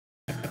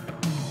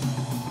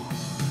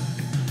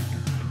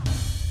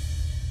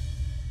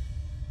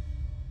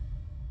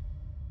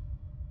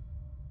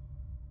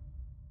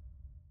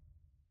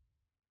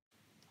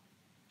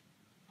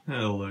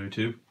Hello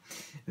YouTube.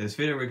 In this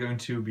video we're going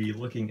to be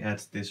looking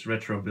at this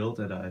retro build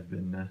that I've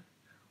been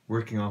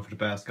working on for the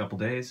past couple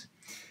days.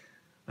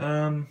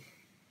 Long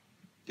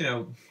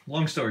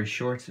story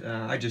short,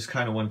 I just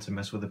kind of wanted to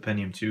mess with a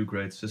Pentium II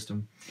grade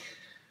system.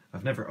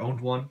 I've never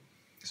owned one,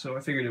 so I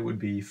figured it would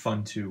be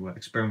fun to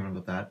experiment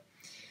with that.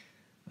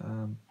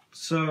 I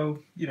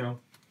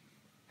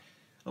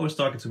was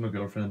talking to my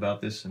girlfriend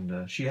about this,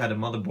 and she had a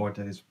motherboard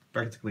that is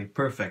practically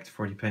perfect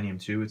for the Pentium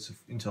II. It's an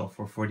Intel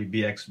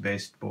 440BX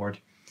based board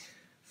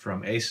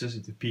from Asus.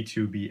 It's a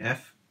P2BF,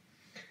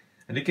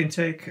 and it can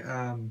take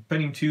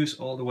Pentium IIs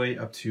all the way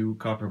up to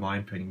copper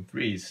mine Pentium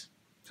IIIs.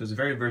 So it's a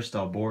very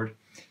versatile board.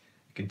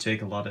 It can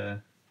take a lot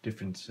of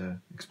different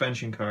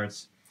expansion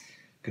cards.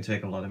 It can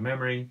take a lot of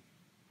memory.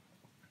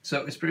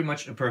 So it's pretty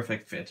much a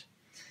perfect fit.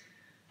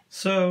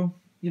 So,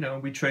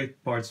 we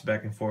trade parts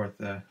back and forth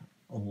a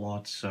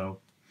lot, so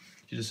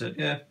she just said,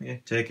 yeah,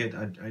 take it.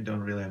 I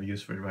don't really have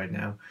use for it right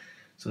now.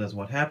 So that's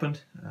what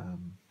happened.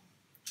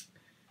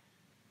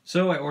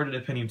 So I ordered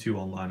a Pentium II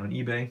online on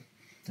eBay,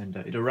 and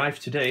it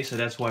arrived today, so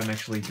that's why I'm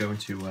actually going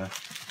to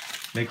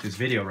make this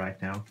video right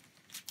now.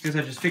 Because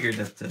I just figured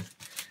that the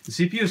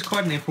CPU is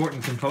quite an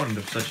important component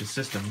of such a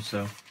system,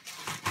 so...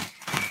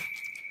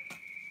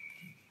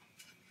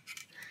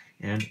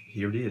 And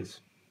here it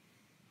is.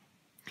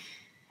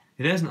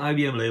 It has an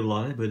IBM label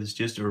on it, but it's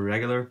just a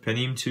regular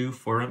Pentium II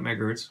 400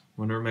 MHz,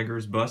 100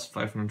 MHz bus,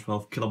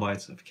 512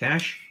 kilobytes of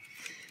cache.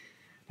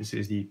 This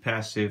is the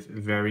passive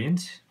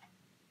variant.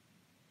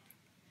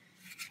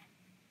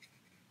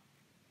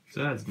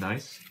 So that's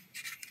nice.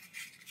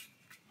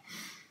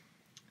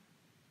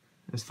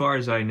 As far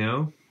as I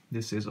know,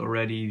 this is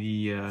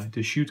already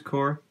the shoot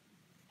core,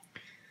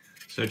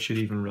 so it should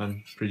even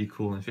run pretty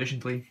cool and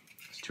efficiently.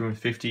 It's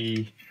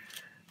 250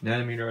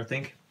 nanometer, I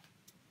think.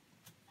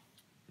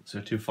 So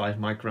 2.5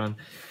 micron,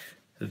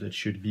 so that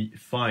should be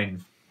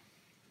fine.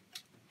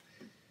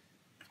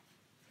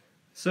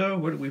 So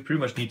what we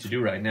pretty much need to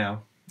do right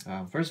now,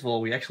 first of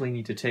all, we actually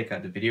need to take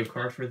out the video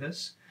card for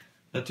this.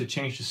 Not to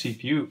change the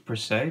CPU per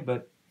se,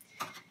 but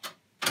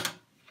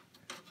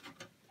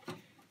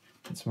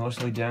it's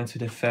mostly down to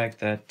the fact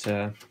that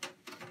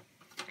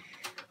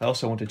I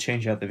also want to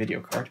change out the video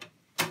card.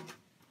 So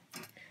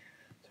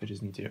I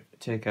just need to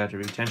take out the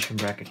retention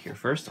bracket here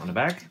first on the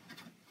back.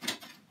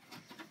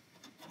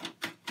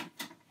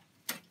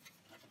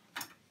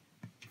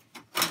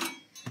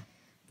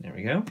 There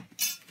we go.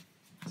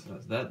 So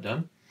that's that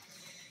done.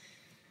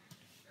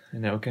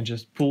 And now we can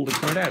just pull the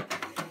card out.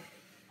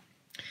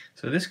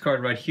 So this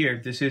card right here,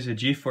 this is a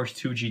GeForce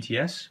 2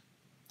 GTS,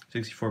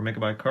 64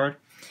 megabyte card.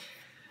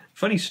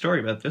 Funny story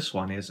about this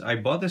one is I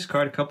bought this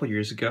card a couple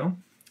years ago.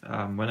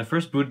 When I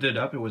first booted it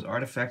up, it was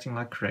artifacting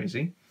like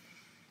crazy.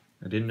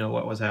 I didn't know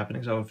what was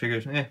happening, so I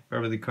figured,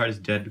 probably the card is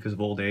dead because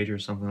of old age or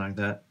something like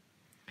that.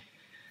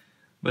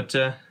 But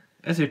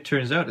as it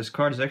turns out, this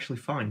card is actually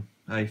fine.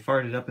 I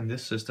fired it up in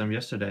this system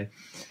yesterday,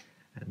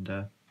 and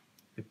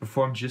it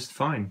performed just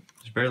fine.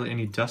 There's barely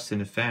any dust in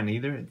the fan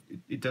either.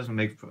 It doesn't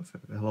make a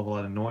hell of a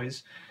lot of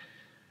noise.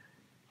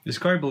 This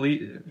card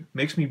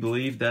makes me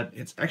believe that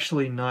it's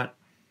actually not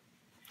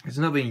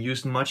being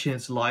used much in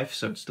its life,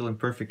 so it's still in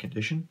perfect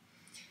condition.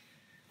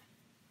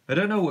 I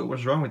don't know what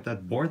was wrong with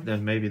that board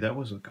then. Maybe that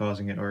was what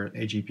causing it, or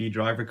AGP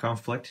driver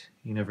conflict.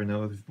 You never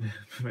know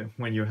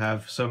when you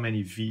have so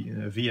many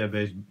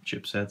VIA-based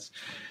chipsets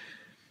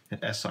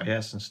and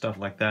SIS and stuff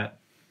like that.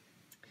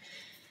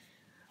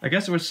 I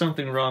guess there was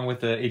something wrong with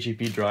the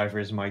AGP driver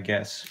is my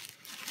guess.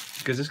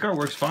 Because this card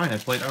works fine. I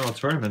played Arnold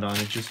Tournament on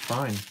it just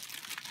fine.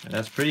 And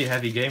that's a pretty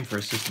heavy game for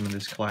a system in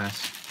this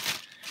class.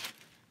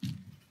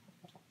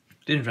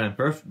 Didn't run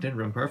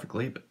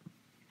perfectly, but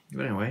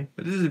anyway.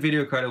 But this is a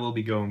video card that will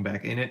be going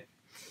back in it.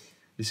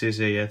 This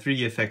is a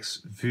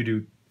 3DFX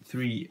Voodoo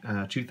 3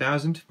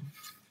 2000.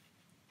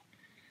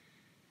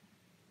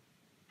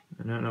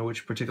 I don't know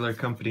which particular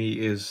company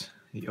is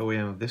the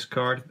OEM of this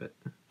card, but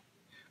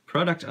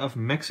product of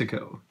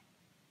Mexico.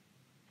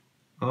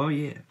 Oh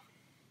yeah.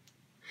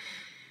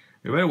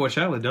 You better watch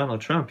out with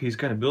Donald Trump. He's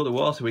gonna build a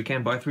wall so we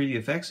can't buy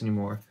 3DFX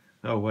anymore.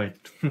 Oh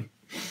wait.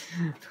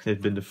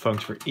 They've been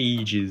defunct for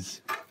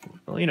ages.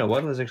 Well, you know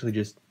what? Let's actually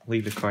just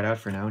leave the card out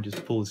for now and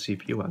just pull the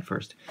CPU out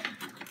first.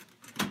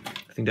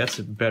 I think that's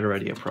a better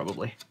idea,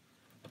 probably.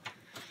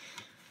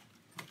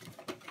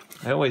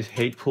 I always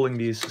hate pulling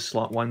these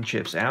slot 1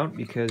 chips out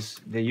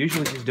because they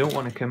usually just don't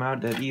want to come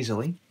out that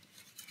easily.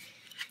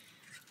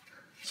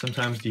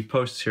 Sometimes the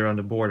posts here on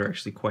the board are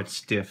actually quite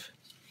stiff.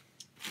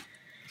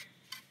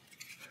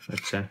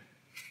 But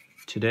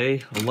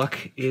today,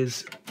 luck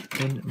is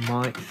in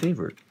my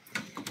favor.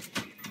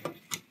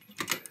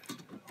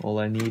 All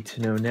I need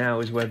to know now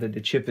is whether the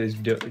chip is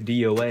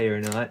DOA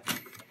or not.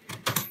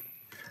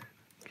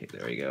 Okay,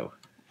 there we go.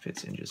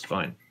 Fits in just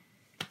fine.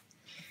 I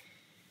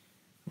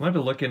might be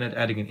looking at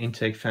adding an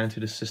intake fan to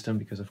the system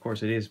because, of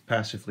course, it is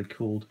passively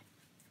cooled.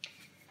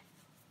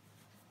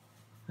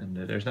 And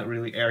there's not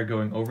really air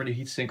going over the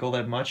heatsink all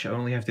that much. I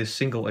only have this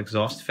single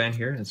exhaust fan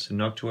here. It's a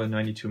Noctua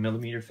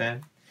 92mm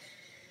fan.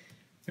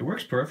 It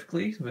works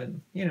perfectly, but,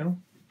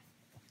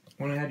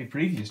 when I had the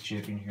previous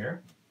chip in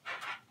here,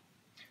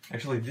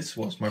 actually this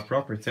was my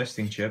proper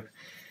testing chip.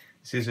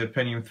 This is a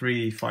Pentium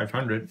III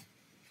 500.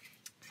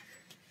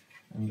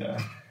 And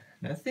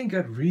that thing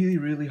got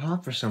really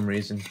hot for some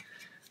reason.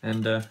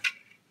 And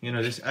you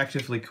know, this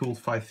actively cooled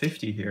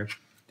 550 here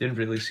didn't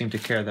really seem to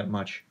care that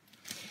much.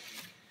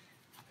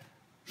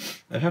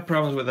 I've had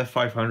problems with that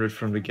 500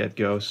 from the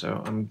get-go,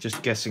 so I'm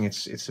just guessing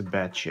it's a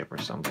bad chip or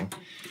something.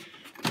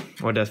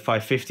 Or that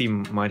 550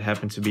 might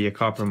happen to be a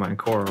copper mine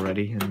core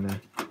already, and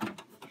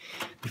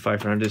the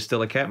 500 is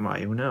still a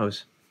Katmai, who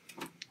knows.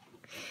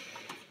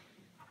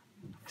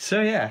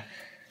 So yeah,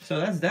 so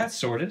that's that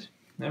sorted.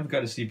 Now I've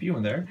got a CPU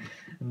in there,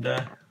 and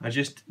I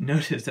just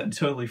noticed I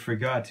totally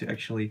forgot to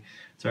actually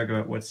talk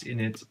about what's in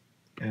it,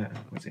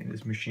 what's in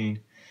this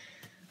machine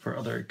for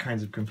other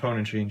kinds of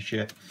componentry and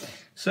shit.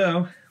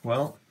 So,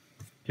 well,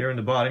 here in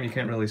the bottom, you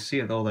can't really see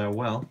it all that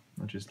well.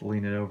 I'll just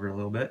lean it over a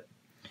little bit.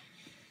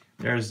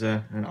 There's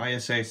an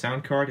ISA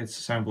sound card. It's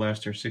a Sound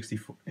Blaster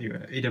 64,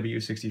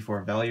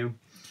 AW64 value.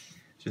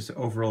 Just an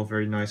overall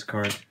very nice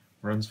card.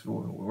 Works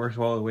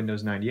well with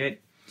Windows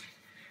 98.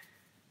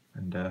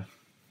 And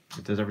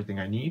it does everything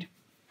I need.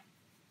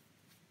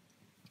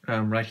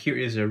 Right here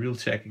is a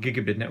Realtek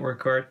gigabit network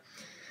card.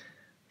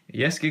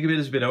 Yes, gigabit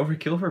is a bit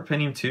overkill for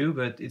Pentium II,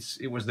 but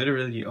it was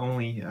literally the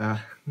only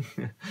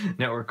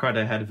network card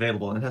I had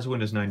available, and it has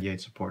Windows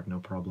 98 support, no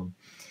problem.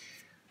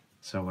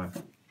 So,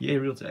 yay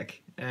Realtek.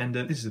 And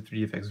this is the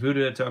 3DFX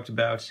Voodoo I talked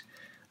about.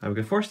 We've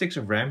got 4 sticks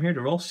of RAM here.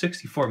 They're all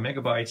 64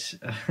 megabytes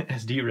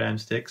SD RAM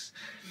sticks.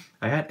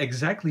 I had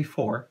exactly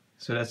 4,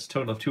 so that's a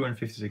total of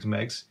 256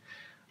 megs.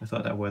 I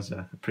thought that was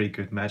a pretty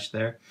good match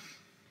there.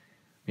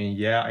 I mean,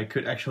 yeah, I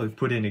could actually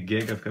put in a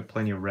gig. I've got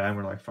plenty of RAM,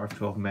 or like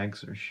 512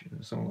 megs or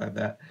something like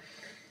that.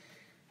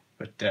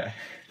 But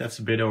that's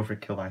a bit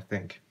overkill, I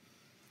think.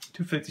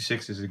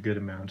 256 is a good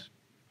amount.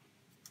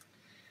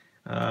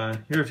 Here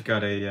we've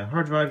got a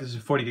hard drive. This is a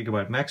 40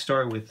 gigabyte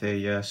Maxstar with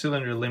a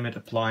cylinder limit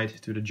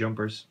applied to the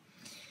jumpers,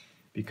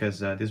 because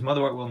this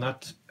motherboard will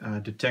not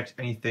detect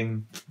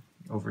anything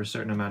over a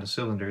certain amount of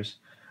cylinders.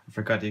 I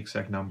forgot the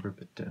exact number,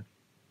 but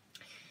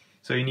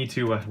so you need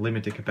to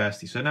limit the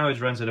capacity. So now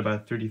it runs at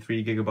about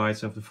 33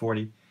 gigabytes of the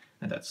 40,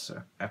 and that's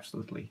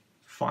absolutely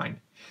fine.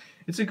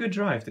 It's a good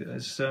drive.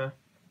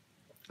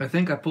 I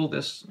think I pulled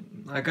this.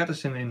 I got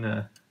this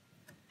in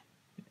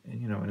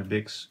you know, in a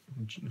big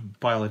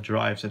pile of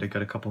drives that I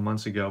got a couple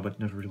months ago, but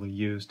never really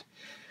used.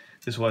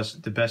 This was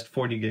the best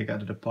 40 gig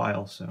out of the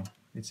pile, so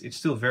it's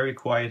still very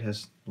quiet,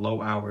 has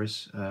low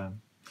hours,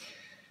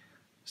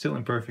 still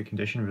in perfect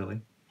condition,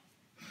 really.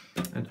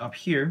 And up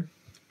here,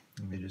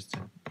 let me just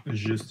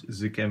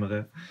the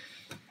camera,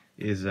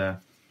 is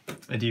a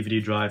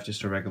DVD drive,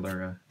 just a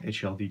regular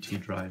HLDT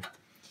drive.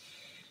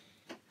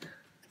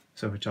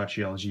 So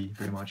Hitachi LG,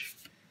 pretty much.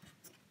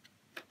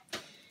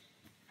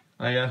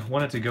 I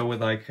wanted to go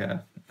with like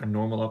a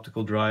normal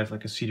optical drive,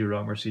 like a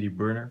CD-ROM or CD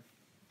burner.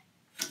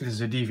 This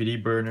is a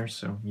DVD burner,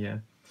 so yeah.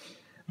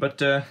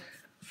 But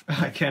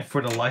I can't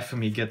for the life of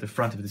me get the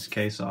front of this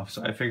case off,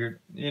 so I figured,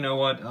 you know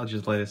what, I'll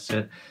just let it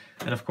sit.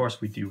 And of course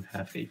we do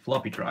have a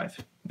floppy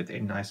drive with a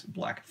nice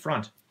black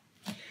front.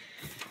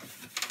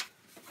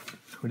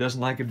 Who doesn't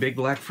like a big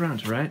black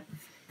front, right?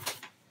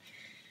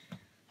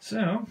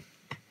 So,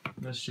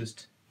 let's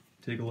just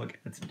take a look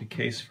at the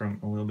case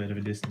from a little bit of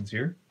a distance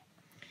here.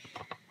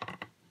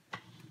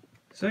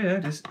 So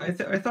yeah,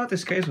 I thought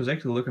this case was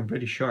actually looking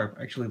pretty sharp.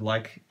 I actually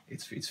like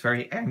it's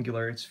very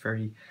angular.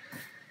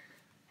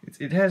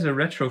 It has a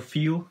retro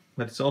feel,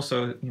 but it's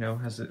also, you know,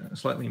 has a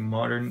slightly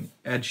modern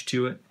edge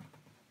to it.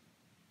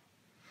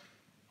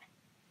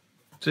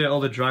 So yeah, all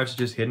the drives are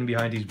just hidden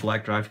behind these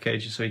black drive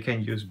cages, so you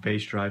can use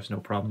base drives,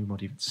 no problem. You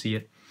won't even see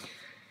it.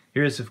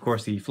 Here is of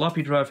course the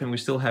floppy drive, and we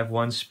still have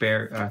one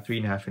spare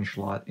 3.5-inch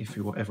slot if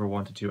you ever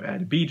wanted to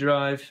add a B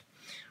drive,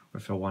 or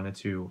if I wanted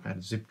to add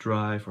a zip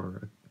drive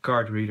or a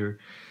card reader.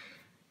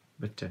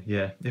 But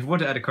yeah, if I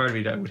wanted to add a card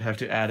reader, I would have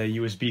to add a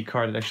USB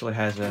card that actually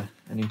has an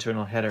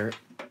internal header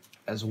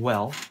as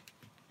well.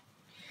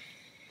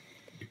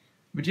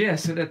 But yeah,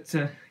 so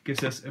that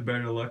gives us a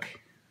better look,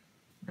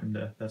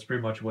 and that's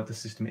pretty much what the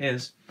system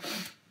is.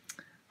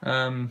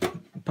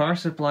 Power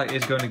supply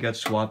is going to get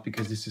swapped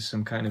because this is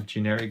some kind of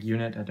generic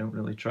unit. I don't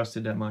really trust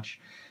it that much.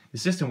 The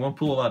system won't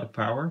pull a lot of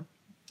power,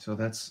 so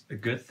that's a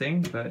good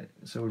thing, but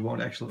so we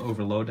won't actually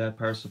overload that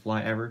power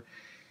supply ever.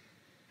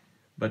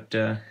 But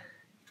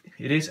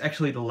it is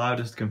actually the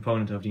loudest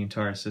component of the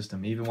entire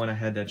system. Even when I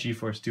had that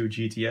GeForce 2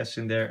 GTS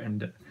in there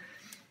and the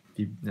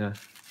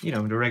you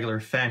know, the regular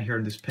fan here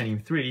in this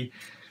Pentium 3,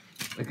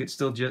 I could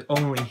still just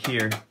only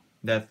hear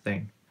that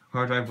thing.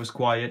 Hard drive was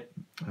quiet.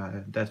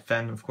 That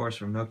fan, of course,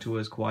 from Noctua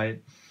is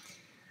quiet.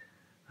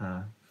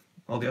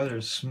 All the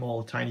other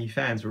small, tiny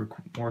fans were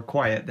more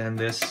quiet than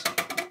this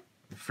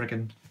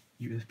frickin'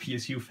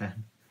 PSU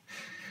fan.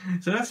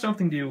 So that's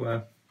something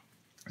to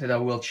that I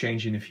will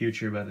change in the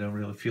future, but I don't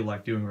really feel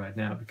like doing right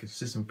now because the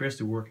system appears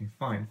to be working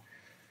fine.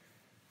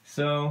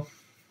 So,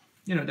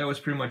 you know, that was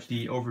pretty much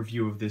the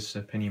overview of this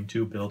Pentium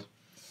 2 build.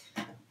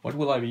 What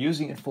will I be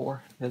using it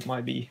for? That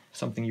might be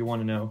something you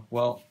want to know.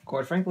 Well,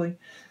 quite frankly,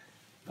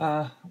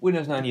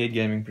 Windows 98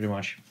 gaming, pretty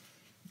much.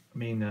 I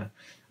mean, I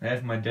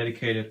have my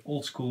dedicated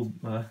old school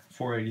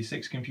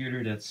 486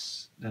 computer.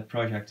 That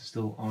project is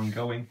still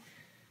ongoing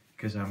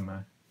because I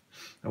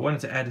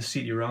wanted to add a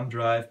CD-ROM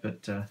drive,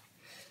 but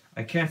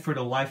I can't for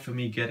the life of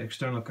me get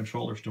external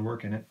controllers to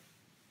work in it.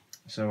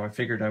 So I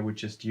figured I would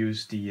just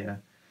use the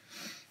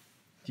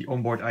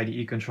onboard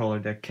IDE controller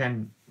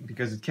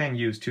because it can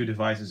use two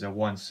devices at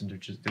once, and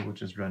they will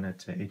just run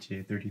at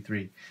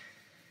 8833,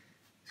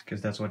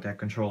 because that's what that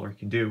controller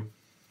can do,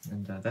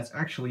 and that's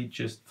actually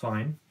just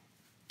fine.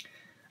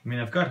 I mean,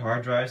 I've got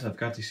hard drives, I've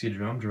got the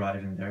CD-ROM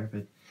drive in there,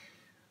 but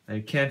I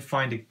can't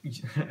find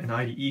an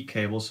IDE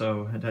cable,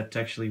 so that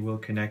actually will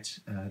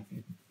connect,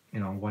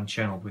 one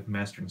channel with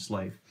master and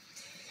slave.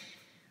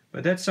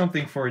 But that's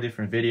something for a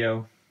different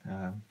video.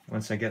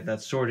 Once I get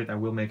that sorted, I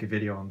will make a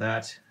video on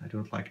that. I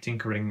don't like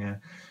tinkering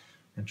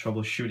and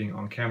troubleshooting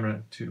on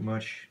camera too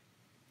much,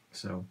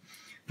 so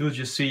you'll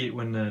just see it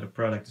when the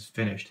product is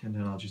finished, and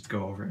then I'll just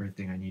go over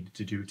everything I needed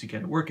to do to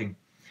get it working.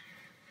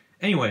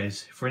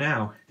 Anyways, for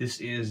now,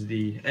 this is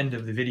the end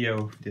of the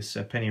video, this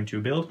Pentium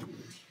II build.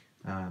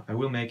 I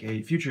will make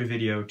a future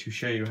video to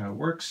show you how it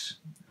works,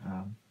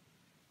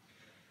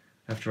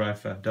 after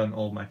I've done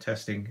all my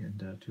testing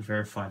and to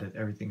verify that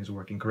everything is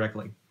working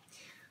correctly.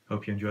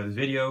 Hope you enjoyed this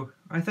video.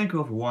 I thank you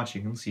all for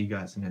watching, and I'll see you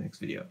guys in the next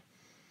video.